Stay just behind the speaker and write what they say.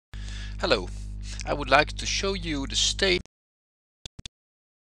Hello, I would like to show you the state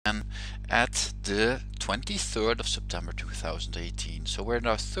at the 23rd of September 2018. So we're in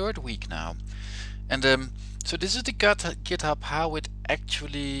our third week now. And so this is the GitHub, how it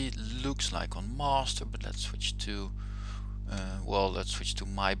actually looks like on master, but let's switch to let's switch to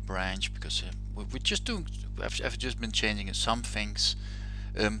my branch, because we're just doing, I've just been changing some things.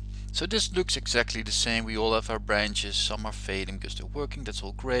 So this looks exactly the same. We all have our branches. Some are fading because they're working. That's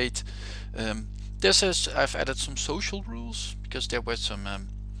all great. This is, I've added some social rules because there were some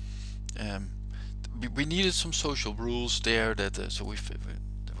we needed some social rules there that so we've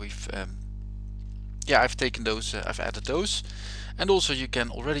yeah, I've taken those, I've added those, and also you can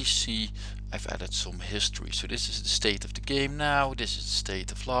already see I've added some history. So this is the state of the game now, this is the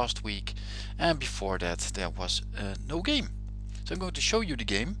state of last week, and before that there was no game. So I'm going to show you the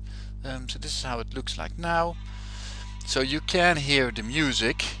game. So this is how it looks like now. So you can hear the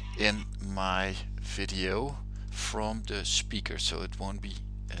music in my video from the speaker, so it won't be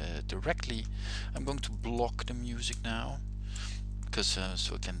directly. I'm going to block the music now, because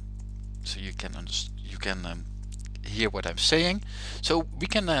so you can hear what I'm saying. So we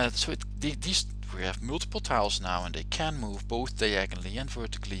can we have multiple tiles now, and they can move both diagonally and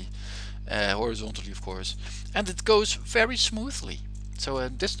vertically, horizontally of course, and it goes very smoothly. So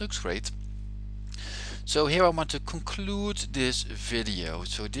this looks great. So here I want to conclude this video.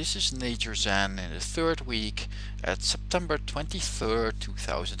 So this is Nature Zen in the third week at September 23rd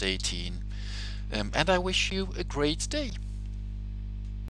 2018, and I wish you a great day.